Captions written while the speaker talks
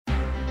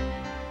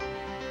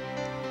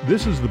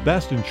This is the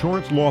Best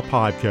Insurance Law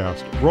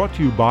Podcast, brought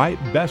to you by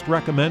Best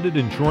Recommended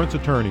Insurance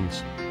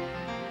Attorneys.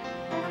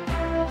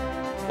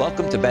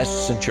 Welcome to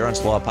Best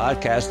Insurance Law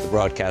Podcast, the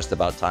broadcast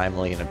about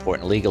timely and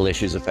important legal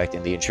issues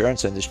affecting the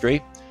insurance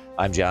industry.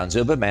 I'm John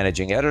Zuba,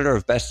 Managing Editor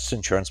of Best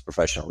Insurance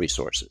Professional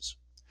Resources.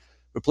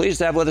 We're pleased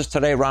to have with us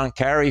today Ron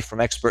Carey from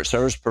expert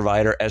service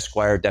provider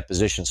Esquire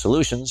Deposition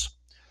Solutions.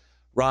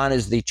 Ron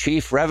is the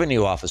Chief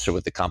Revenue Officer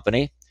with the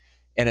company,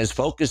 and his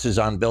focus is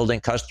on building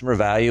customer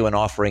value and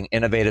offering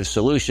innovative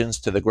solutions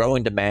to the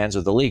growing demands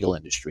of the legal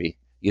industry,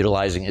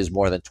 utilizing his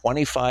more than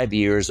 25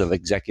 years of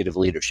executive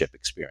leadership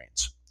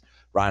experience.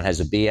 Ron has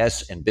a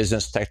BS in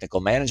Business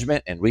Technical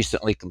Management and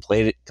recently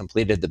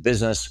completed the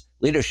Business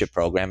Leadership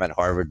Program at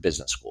Harvard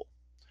Business School.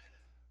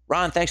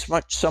 Ron, thanks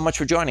so much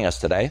for joining us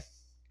today.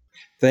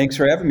 Thanks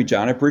for having me,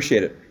 John. I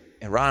appreciate it.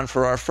 And Ron,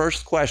 for our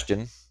first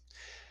question,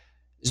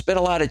 there's been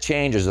a lot of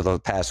changes over the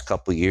past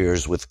couple of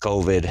years with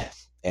COVID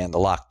and the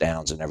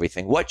lockdowns and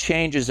everything. What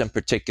changes in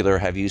particular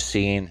have you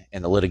seen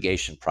in the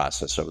litigation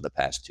process over the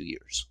past 2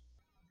 years?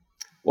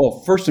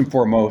 Well, first and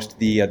foremost,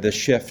 the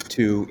shift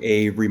to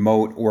a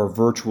remote or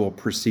virtual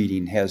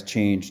proceeding has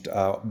changed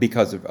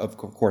because of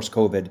course,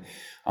 COVID.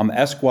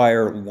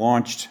 Esquire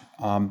launched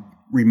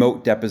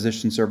remote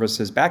deposition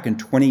services back in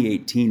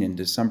 2018 in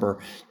December,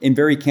 and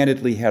very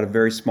candidly had a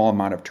very small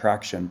amount of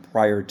traction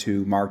prior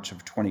to March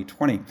of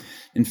 2020.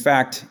 In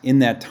fact, in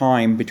that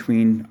time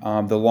between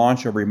the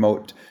launch of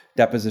remote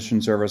deposition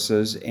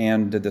services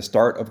and the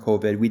start of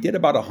COVID, we did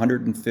about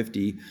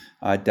 150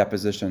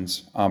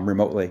 depositions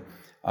remotely.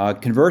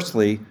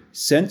 Conversely,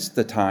 since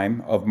the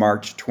time of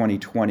March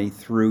 2020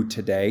 through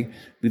today,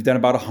 we've done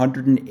about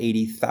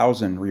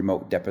 180,000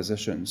 remote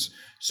depositions.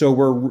 So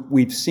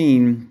we've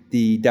seen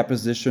the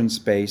deposition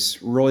space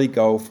really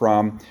go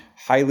from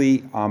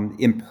highly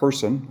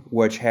in-person,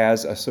 which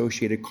has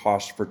associated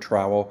costs for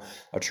travel,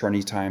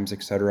 attorney times,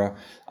 et cetera,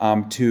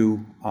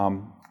 to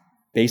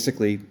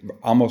basically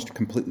almost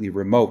completely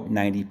remote,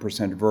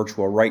 90%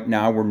 virtual. Right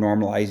now, we're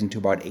normalizing to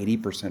about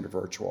 80%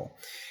 virtual.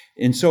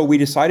 And so we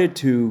decided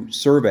to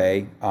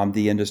survey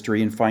the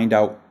industry and find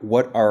out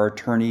what our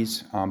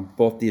attorneys,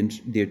 both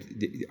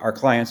our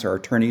clients, our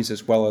attorneys,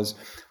 as well as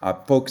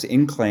folks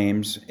in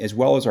claims, as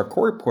well as our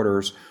court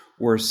reporters,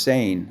 were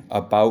saying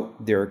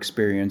about their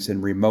experience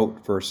in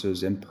remote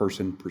versus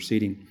in-person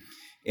proceeding.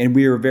 And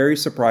we were very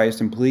surprised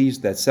and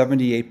pleased that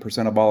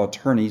 78% of all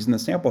attorneys, and the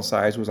sample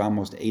size was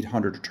almost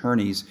 800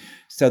 attorneys,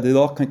 said that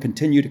they'll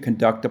continue to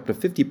conduct up to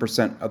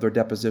 50% of their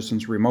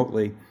depositions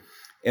remotely.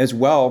 As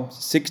well,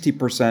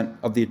 60%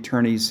 of the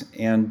attorneys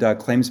and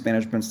claims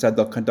management said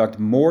they'll conduct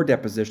more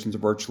depositions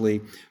virtually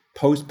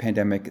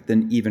post-pandemic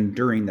than even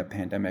during the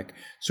pandemic.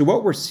 So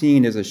what we're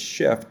seeing is a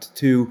shift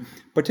to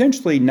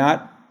potentially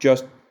not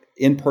just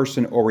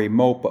in-person or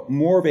remote, but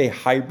more of a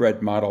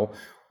hybrid model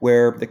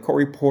where the court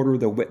reporter,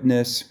 the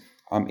witness,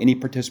 any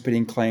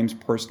participating claims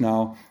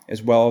personnel,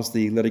 as well as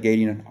the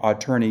litigating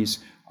attorneys,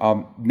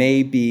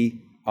 may be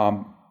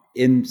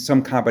in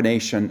some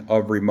combination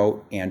of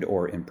remote and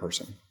or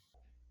in-person.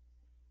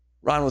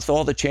 Ron, with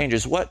all the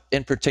changes, what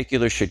in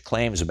particular should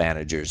claims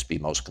managers be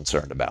most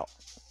concerned about?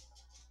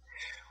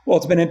 Well,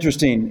 it's been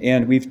interesting,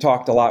 and we've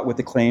talked a lot with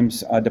the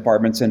claims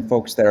departments and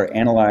folks that are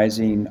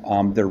analyzing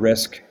the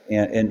risk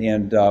and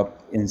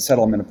in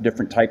settlement of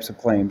different types of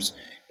claims.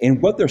 And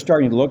what they're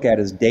starting to look at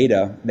is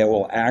data that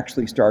will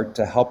actually start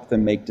to help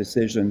them make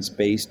decisions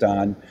based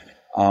on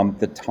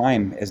the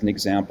time, as an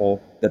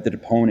example, that the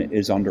deponent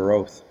is under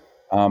oath,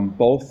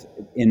 both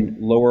in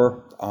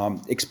lower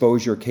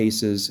exposure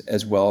cases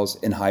as well as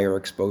in higher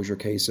exposure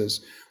cases,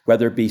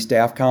 whether it be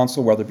staff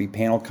counsel, whether it be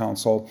panel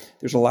counsel.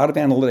 There's a lot of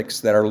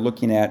analytics that are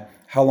looking at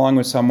how long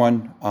was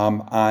someone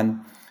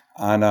on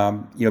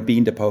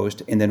being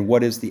deposed, and then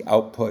what is the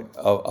output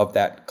of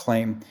that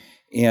claim.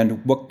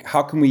 And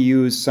how can we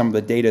use some of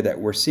the data that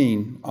we're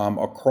seeing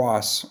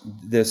across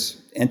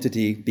this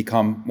entity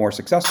become more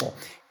successful?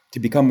 To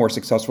become more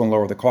successful and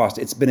lower the cost.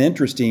 It's been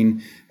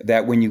interesting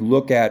that when you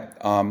look at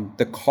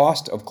the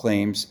cost of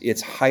claims,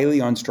 it's highly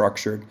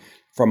unstructured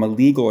from a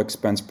legal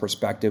expense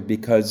perspective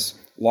because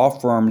law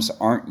firms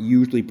aren't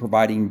usually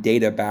providing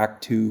data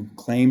back to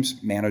claims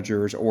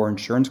managers or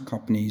insurance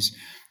companies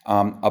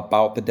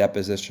about the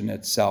deposition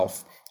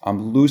itself.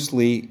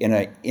 Loosely, in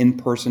an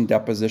in-person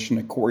deposition,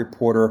 a court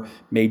reporter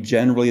may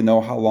generally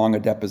know how long a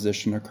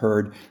deposition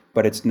occurred,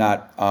 but it's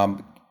not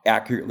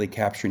accurately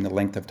capturing the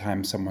length of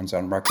time someone's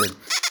on record.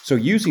 So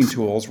using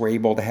tools, we're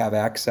able to have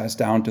access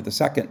down to the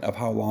second of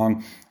how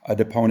long a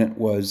deponent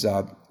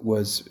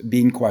was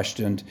being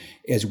questioned,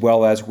 as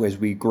well as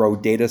we grow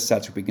data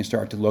sets, we can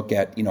start to look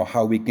at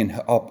how we can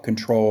help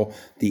control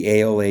the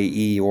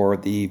ALAE or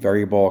the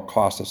variable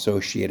cost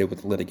associated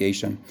with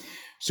litigation.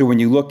 So when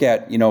you look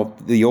at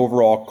the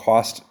overall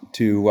cost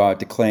to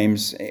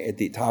claims, at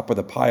the top of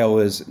the pile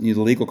is the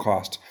legal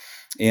cost.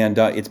 And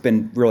it's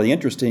been really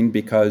interesting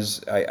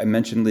because I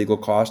mentioned legal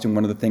cost, and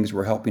one of the things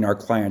we're helping our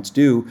clients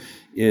do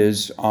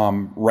is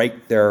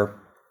write their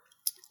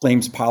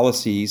claims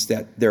policies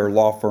that their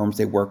law firms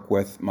they work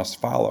with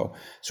must follow.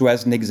 So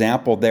as an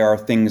example, there are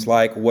things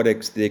like what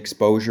is the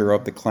exposure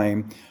of the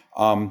claim?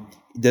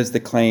 Does the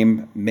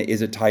claim,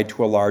 is it tied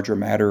to a larger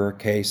matter or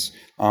case?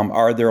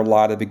 Are there a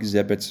lot of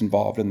exhibits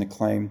involved in the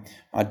claim?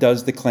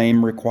 Does the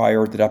claim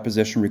require, the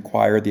deposition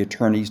require the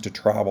attorneys to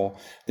travel?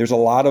 There's a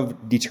lot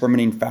of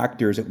determining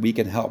factors that we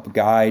can help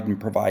guide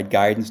and provide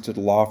guidance to the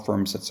law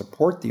firms that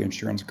support the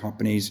insurance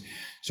companies.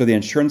 So the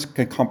insurance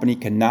company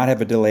cannot have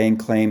a delay in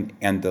claim,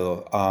 and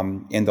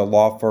the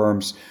law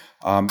firms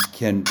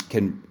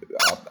can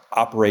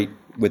operate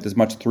with as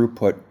much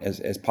throughput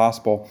as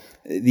possible.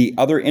 The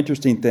other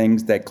interesting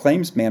things that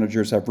claims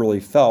managers have really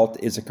felt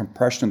is a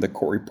compression of the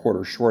court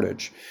reporter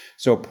shortage.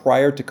 So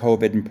prior to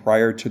COVID and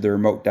prior to the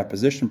remote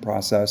deposition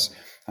process,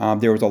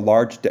 there was a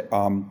large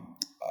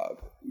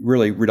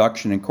really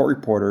reduction in court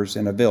reporters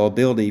and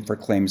availability for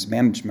claims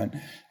management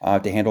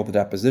to handle the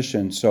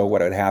deposition. So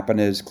what had happened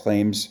is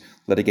claims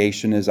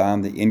litigation is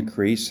on the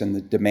increase, and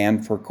the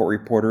demand for court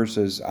reporters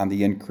is on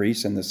the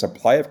increase, and the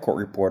supply of court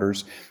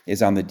reporters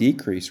is on the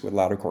decrease, with a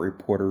lot of court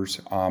reporters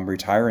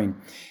retiring.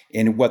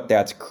 And what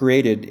that's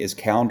created is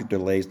calendar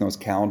delays, and those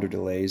calendar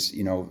delays,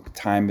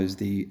 time is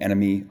the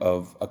enemy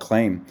of a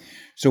claim.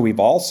 So we've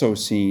also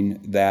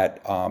seen that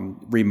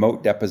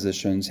remote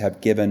depositions have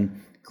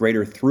given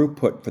greater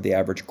throughput for the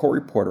average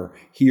court reporter.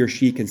 He or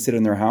she can sit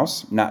in their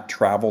house, not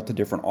travel to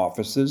different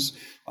offices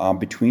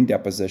between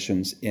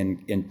depositions,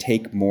 and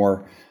take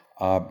more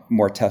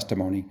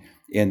testimony.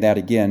 And that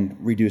again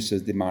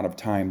reduces the amount of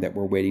time that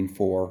we're waiting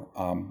for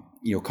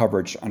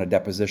coverage on a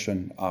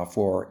deposition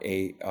for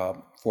a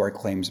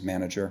claims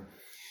manager.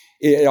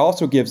 It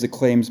also gives the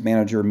claims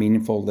manager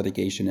meaningful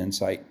litigation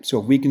insight. So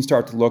if we can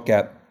start to look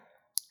at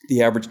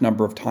the average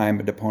number of time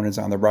a deponent is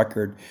on the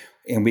record,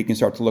 and we can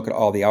start to look at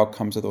all the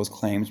outcomes of those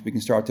claims, we can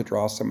start to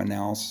draw some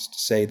analysis to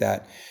say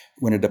that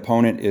when a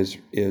deponent is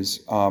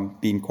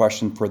being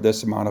questioned for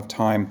this amount of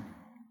time,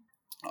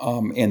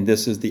 and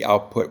this is the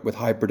output with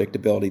high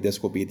predictability,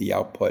 this will be the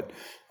output,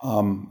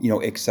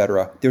 et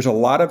cetera. There's a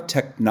lot of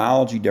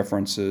technology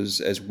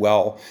differences as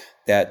well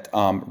that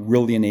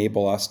really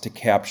enable us to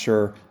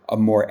capture a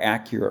more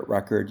accurate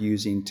record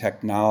using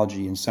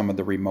technology and some of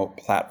the remote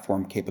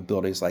platform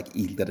capabilities like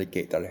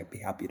eLitigate that I'd be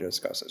happy to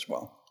discuss as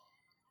well.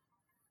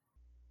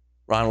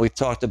 Ron, we've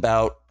talked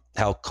about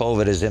how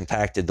COVID has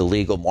impacted the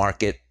legal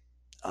market.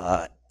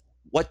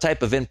 What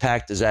type of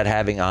impact is that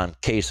having on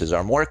cases?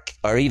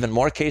 Are even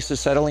more cases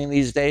settling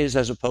these days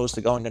as opposed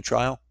to going to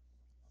trial?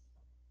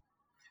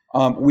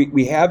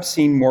 We have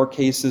seen more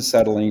cases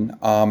settling,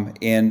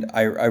 and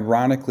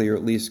ironically, or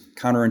at least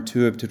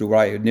counterintuitive to what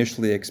I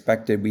initially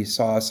expected, we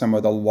saw some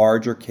of the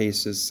larger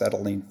cases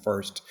settling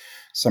first,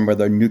 some of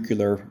the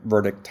nuclear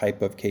verdict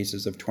type of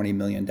cases of $20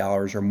 million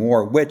or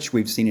more, which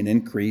we've seen an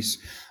increase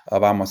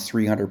of almost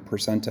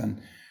 300%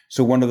 in.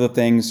 So one of the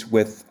things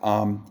with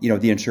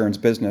the insurance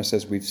business,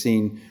 as we've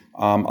seen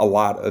a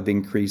lot of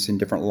increase in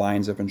different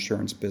lines of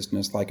insurance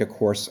business, like, of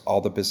course,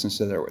 all the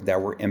businesses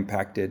that were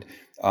impacted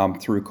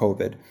through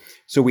COVID.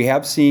 So we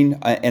have seen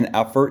an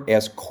effort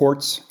as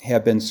courts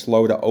have been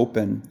slow to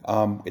open.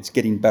 It's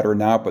getting better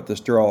now, but there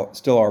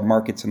still are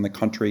markets in the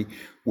country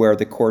where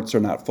the courts are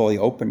not fully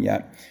open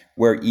yet,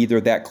 where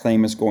either that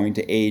claim is going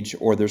to age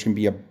or there's going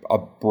to be a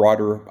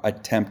broader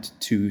attempt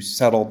to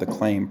settle the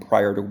claim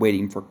prior to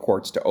waiting for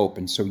courts to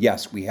open. So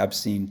yes, we have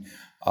seen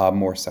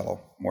more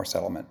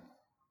settlement.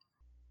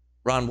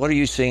 Ron, what are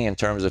you seeing in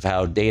terms of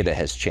how data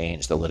has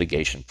changed the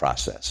litigation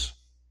process?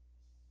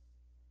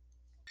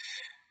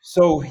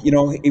 So,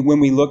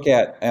 when we look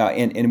at,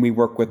 and we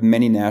work with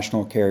many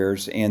national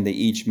carriers, and they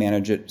each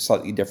manage it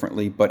slightly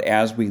differently, but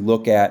as we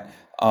look at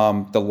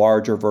the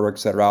larger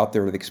verdicts that are out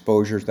there, the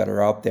exposures that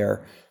are out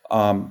there,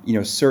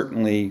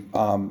 certainly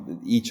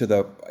each of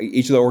the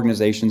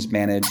organizations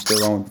manage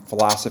their own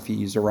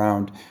philosophies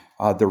around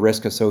the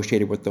risk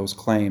associated with those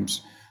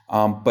claims.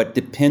 But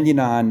depending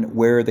on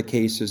where the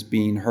case is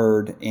being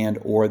heard and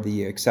or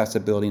the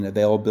accessibility and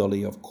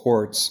availability of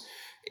courts,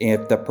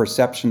 if the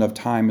perception of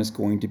time is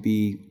going to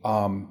be,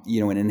 an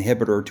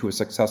inhibitor to a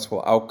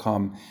successful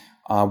outcome,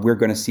 we're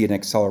going to see an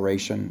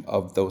acceleration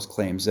of those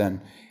claims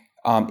in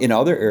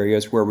other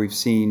areas where we've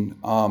seen,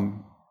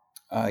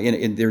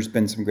 and there's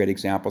been some great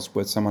examples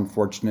with some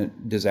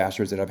unfortunate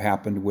disasters that have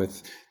happened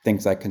with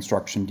things like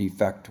construction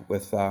defect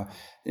with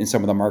in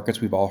some of the markets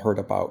we've all heard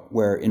about,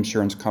 where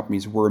insurance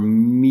companies were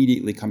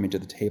immediately coming to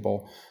the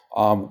table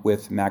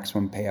with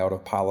maximum payout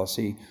of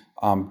policy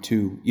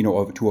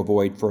to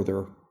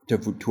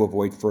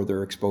avoid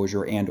further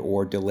exposure and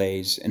or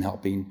delays in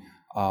helping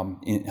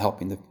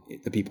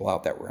the people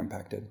out that were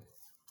impacted.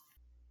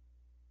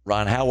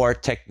 Ron, how are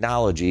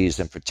technologies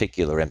in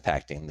particular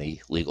impacting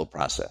the legal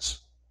process?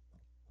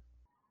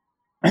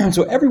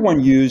 So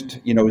everyone used,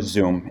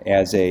 Zoom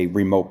as a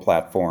remote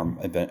platform,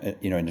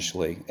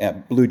 initially.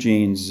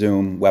 BlueJeans,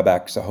 Zoom,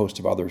 WebEx, a host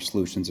of other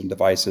solutions and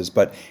devices.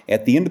 But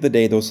at the end of the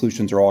day, those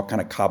solutions are all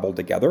kind of cobbled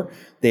together.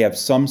 They have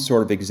some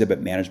sort of exhibit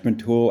management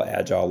tool.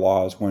 Agile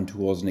Law is one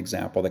tool, as an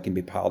example, that can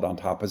be piled on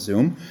top of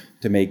Zoom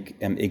to make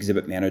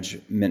exhibit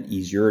management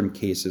easier in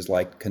cases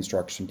like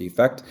construction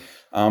defect.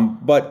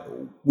 But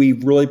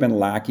we've really been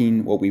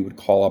lacking what we would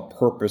call a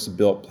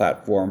purpose-built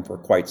platform for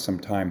quite some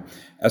time.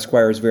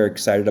 Esquire is very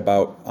excited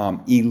about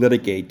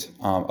eLitigate,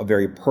 a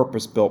very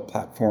purpose-built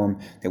platform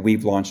that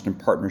we've launched in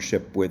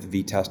partnership with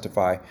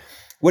vTestify.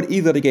 What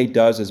eLitigate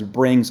does is it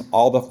brings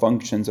all the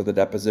functions of the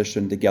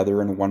deposition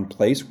together in one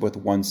place with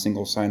one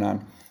single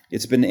sign-on.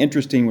 It's been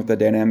interesting with the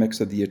dynamics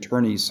of the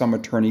attorneys. Some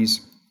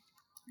attorneys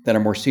that are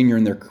more senior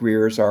in their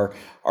careers are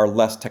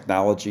less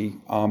technology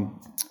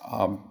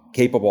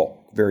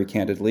capable, very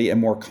candidly,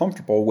 and more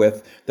comfortable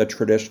with the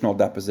traditional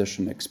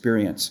deposition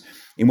experience.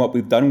 And what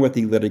we've done with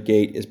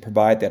eLitigate is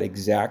provide that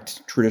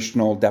exact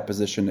traditional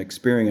deposition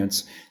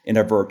experience in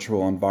a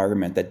virtual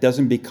environment that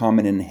doesn't become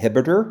an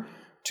inhibitor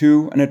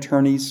to an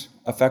attorney's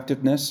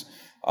effectiveness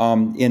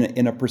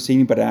in a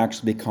proceeding, but it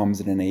actually becomes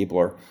an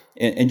enabler.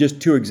 And just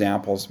two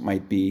examples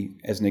might be,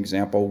 as an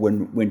example,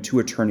 when two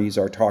attorneys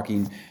are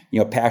talking,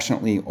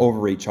 passionately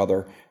over each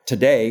other.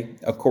 Today,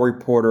 a court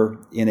reporter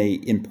in a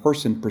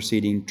in-person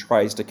proceeding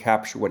tries to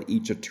capture what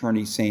each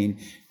attorney is saying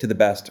to the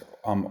best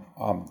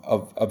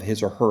of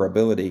his or her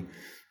ability.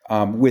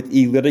 With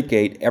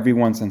eLitigate,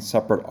 everyone's on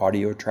separate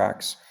audio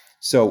tracks.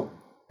 So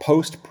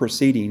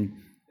post-proceeding,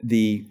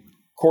 the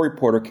court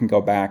reporter can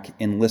go back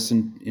and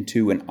listen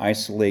to and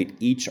isolate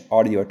each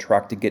audio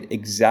track to get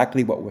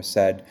exactly what was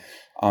said,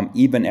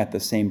 even at the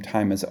same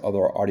time as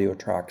other audio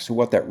tracks. So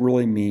what that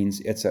really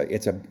means, it's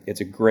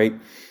a great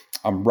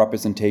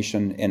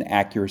representation and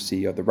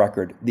accuracy of the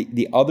record.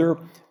 The other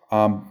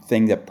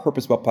thing that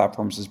purpose-built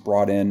platforms has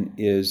brought in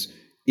is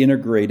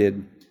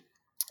integrated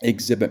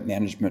exhibit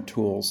management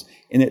tools,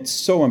 and it's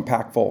so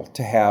impactful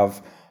to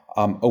have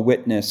a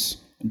witness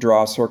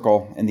draw a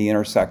circle in the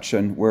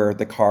intersection where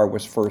the car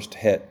was first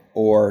hit,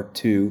 or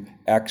to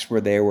X where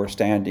they were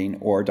standing,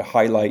 or to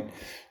highlight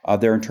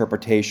their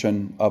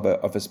interpretation of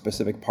a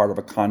specific part of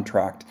a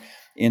contract.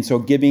 And so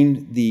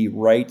giving the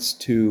rights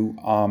to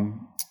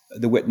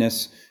the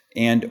witness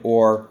and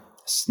or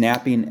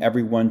snapping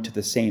everyone to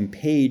the same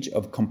page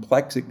of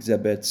complex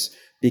exhibits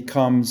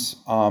becomes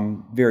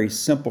very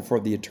simple for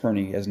the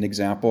attorney. As an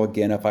example,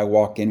 again, if I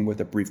walk in with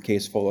a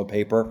briefcase full of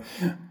paper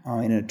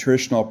in a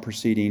traditional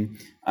proceeding,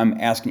 I'm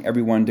asking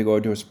everyone to go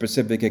to a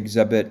specific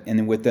exhibit, and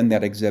then within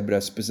that exhibit,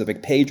 a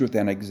specific page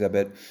within an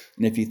exhibit.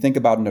 And if you think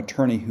about an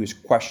attorney who's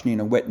questioning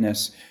a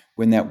witness,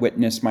 when that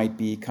witness might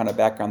be kind of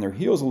back on their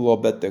heels a little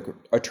bit, the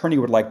attorney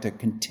would like to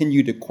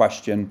continue to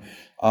question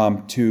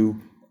to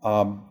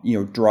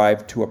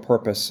drive to a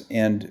purpose.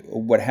 And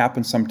what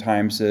happens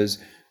sometimes is,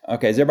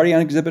 okay, is everybody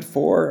on Exhibit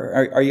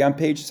 4? Are you on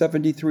page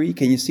 73?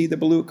 Can you see the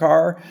blue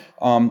car?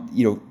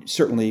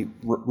 Certainly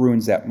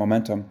ruins that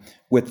momentum.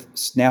 With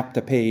Snap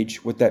to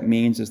Page, what that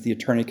means is the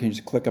attorney can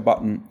just click a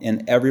button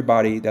and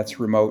everybody that's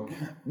remote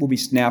will be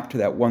snapped to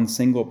that one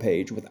single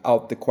page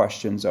without the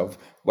questions of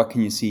what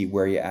can you see,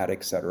 where you at,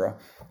 etc.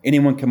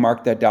 Anyone can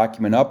mark that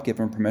document up, give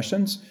them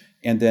permissions,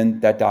 and then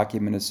that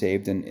document is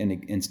saved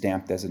and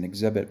stamped as an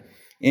exhibit.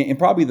 And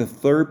probably the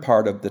third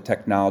part of the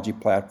technology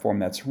platform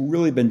that's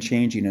really been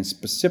changing and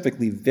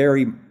specifically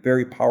very,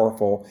 very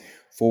powerful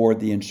for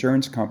the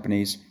insurance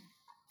companies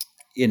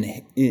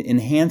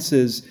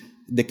enhances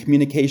the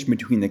communication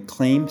between the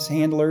claims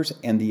handlers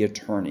and the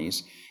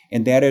attorneys.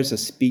 And that is a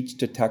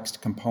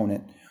speech-to-text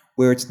component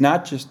where it's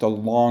not just a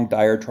long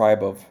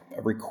diatribe of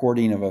a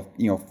recording of a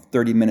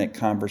 30-minute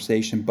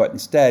conversation, but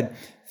instead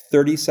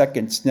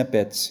 30-second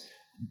snippets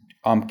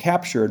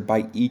captured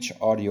by each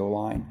audio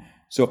line.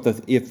 So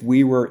if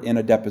we were in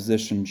a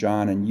deposition,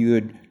 John, and you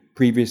had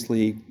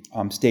previously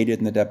stated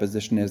in the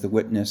deposition as the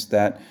witness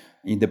that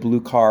the blue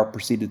car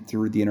proceeded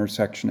through the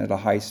intersection at a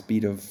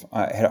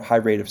high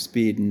rate of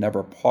speed and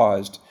never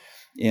paused,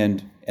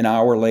 and an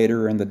hour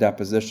later in the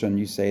deposition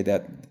you say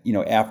that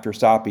after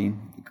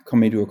stopping,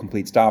 coming to a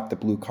complete stop, the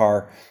blue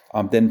car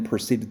then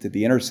proceeded to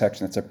the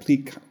intersection. It's a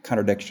complete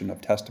contradiction of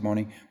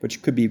testimony,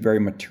 which could be very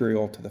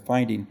material to the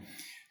finding.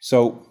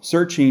 So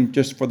searching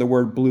just for the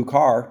word blue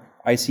car,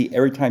 I see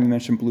every time you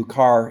mention blue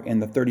car in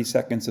the 30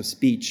 seconds of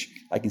speech,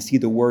 I can see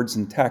the words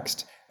and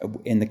text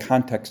in the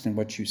context in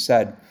what you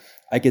said.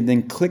 I can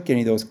then click any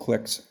of those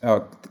clips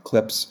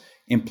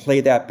and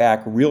play that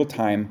back real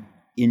time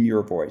in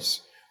your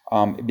voice.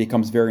 It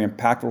becomes very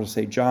impactful to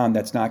say, John,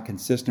 that's not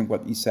consistent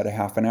with what you said a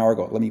half an hour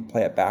ago. Let me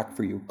play it back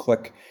for you.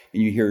 Click,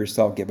 and you hear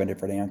yourself give a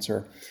different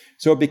answer.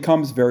 So it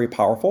becomes very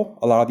powerful.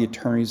 A lot of the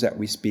attorneys that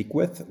we speak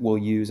with will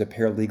use a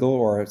paralegal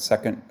or a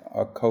second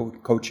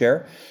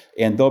co-chair,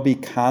 and they'll be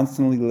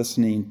constantly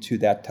listening to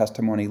that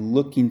testimony,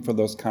 looking for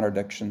those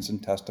contradictions in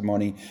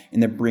testimony,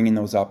 and then bringing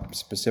those up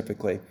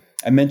specifically.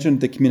 I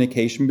mentioned the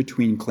communication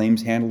between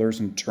claims handlers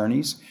and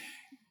attorneys.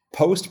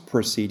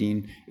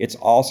 Post-proceeding, it's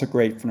also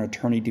great for an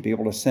attorney to be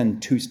able to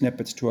send 2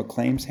 snippets to a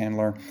claims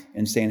handler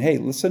and saying, hey,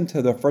 listen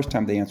to the first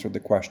time they answered the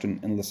question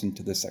and listen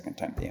to the second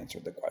time they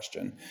answered the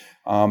question.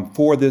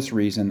 For this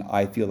reason,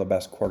 I feel the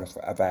best course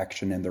of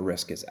action and the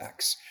risk is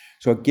X.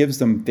 So it gives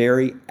them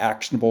very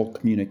actionable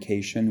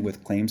communication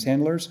with claims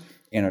handlers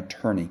and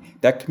attorney.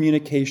 That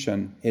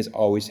communication has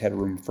always had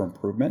room for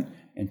improvement,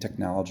 and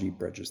technology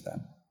bridges that.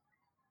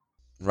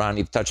 Ron,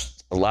 you've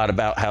touched a lot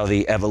about how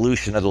the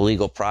evolution of the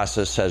legal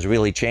process has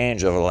really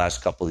changed over the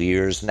last couple of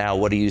years. Now,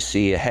 what do you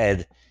see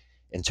ahead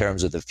in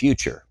terms of the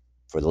future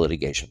for the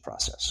litigation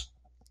process?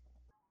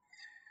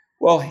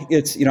 Well,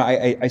 it's,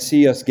 I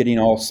see us getting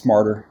all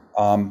smarter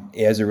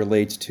as it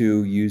relates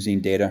to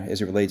using data,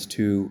 as it relates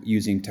to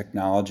using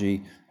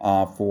technology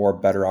for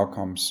better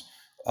outcomes.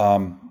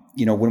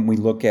 When we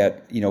look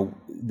at,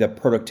 the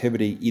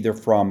productivity either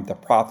from the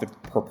profit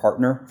per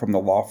partner from the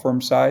law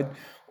firm side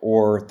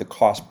or the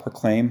cost per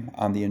claim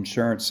on the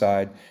insurance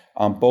side,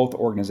 both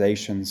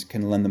organizations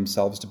can lend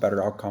themselves to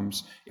better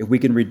outcomes. If we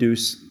can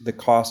reduce the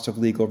cost of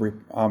legal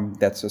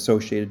that's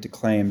associated to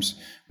claims,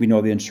 we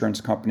know the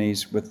insurance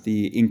companies with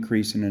the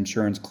increase in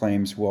insurance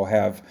claims will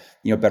have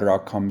better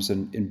outcomes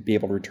and be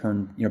able to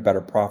return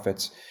better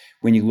profits.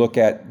 When you look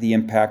at the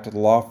impact of the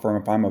law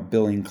firm, if I'm a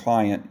billing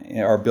client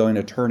or billing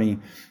attorney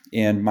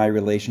and my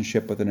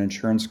relationship with an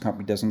insurance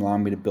company doesn't allow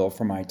me to bill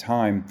for my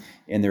time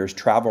and there's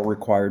travel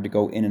required to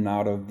go in and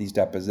out of these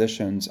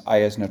depositions,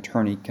 I as an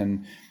attorney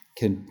can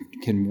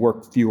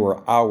work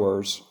fewer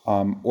hours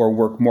or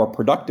work more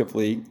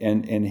productively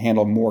and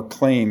handle more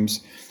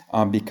claims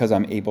because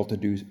I'm able to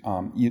do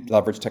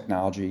leverage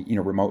technology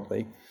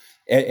remotely.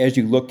 As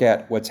you look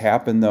at what's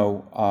happened,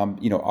 though,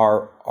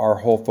 our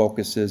whole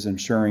focus is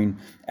ensuring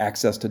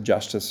access to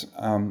justice.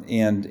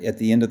 And at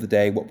the end of the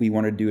day, what we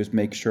want to do is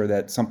make sure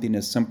that something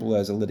as simple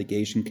as a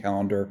litigation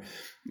calendar,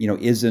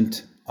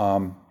 isn't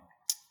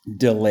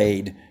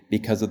delayed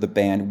because of the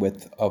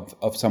bandwidth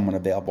of someone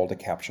available to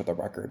capture the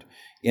record.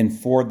 And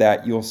for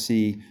that, you'll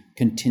see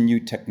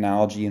continued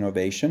technology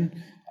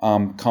innovation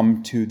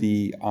come to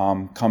the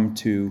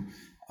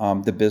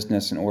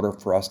business in order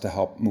for us to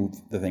help move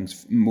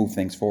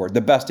things forward. The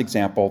best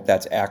example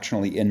that's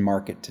actually in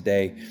market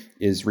today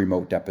is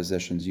remote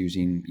depositions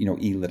using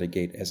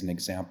eLitigate as an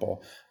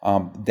example.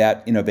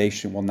 That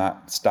innovation will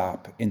not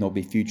stop, and there'll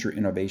be future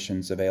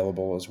innovations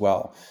available as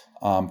well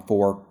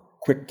for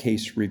quick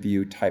case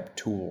review type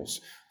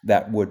tools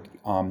that would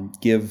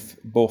give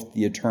both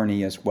the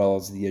attorney as well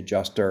as the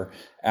adjuster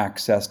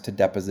access to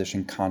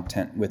deposition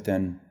content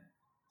within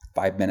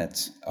 5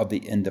 minutes of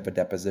the end of a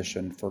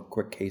deposition for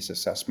quick case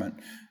assessment.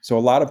 So a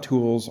lot of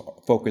tools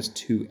focused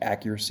to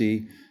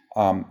accuracy,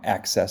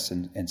 access,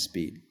 and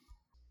speed.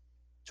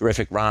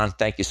 Terrific, Ron.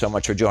 Thank you so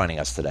much for joining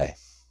us today.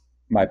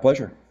 My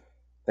pleasure.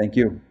 Thank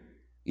you.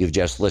 You've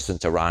just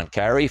listened to Ron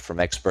Carey from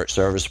expert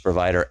service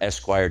provider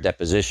Esquire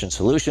Deposition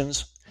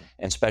Solutions,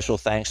 and special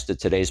thanks to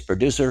today's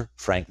producer,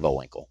 Frank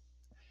Vowinkle.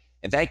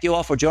 And thank you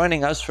all for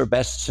joining us for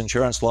Best's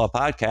Insurance Law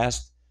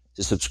Podcast.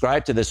 To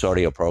subscribe to this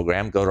audio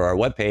program, go to our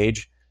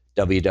webpage,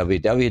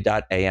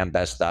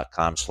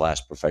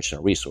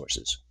 www.ambest.com/professional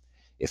resources.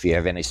 If you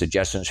have any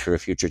suggestions for a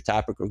future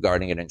topic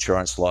regarding an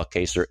insurance law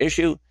case or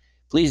issue,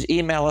 please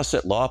email us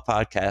at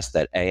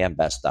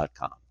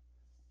lawpodcast@ambest.com.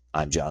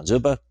 I'm John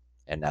Zuba,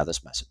 and now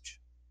this message.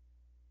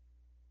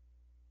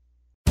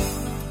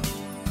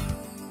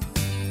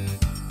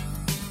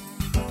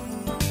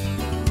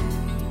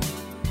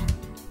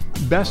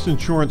 Best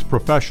Insurance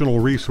Professional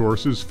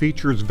Resources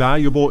features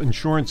valuable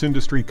insurance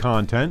industry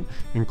content,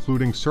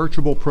 including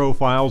searchable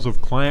profiles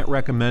of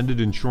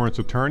client-recommended insurance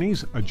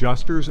attorneys,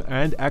 adjusters,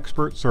 and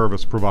expert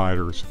service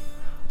providers.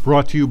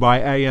 Brought to you by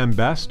AM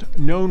Best,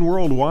 known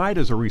worldwide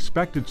as a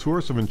respected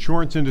source of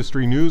insurance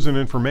industry news and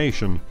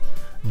information.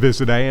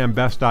 Visit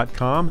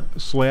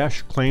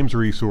ambest.com/claims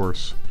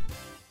resource.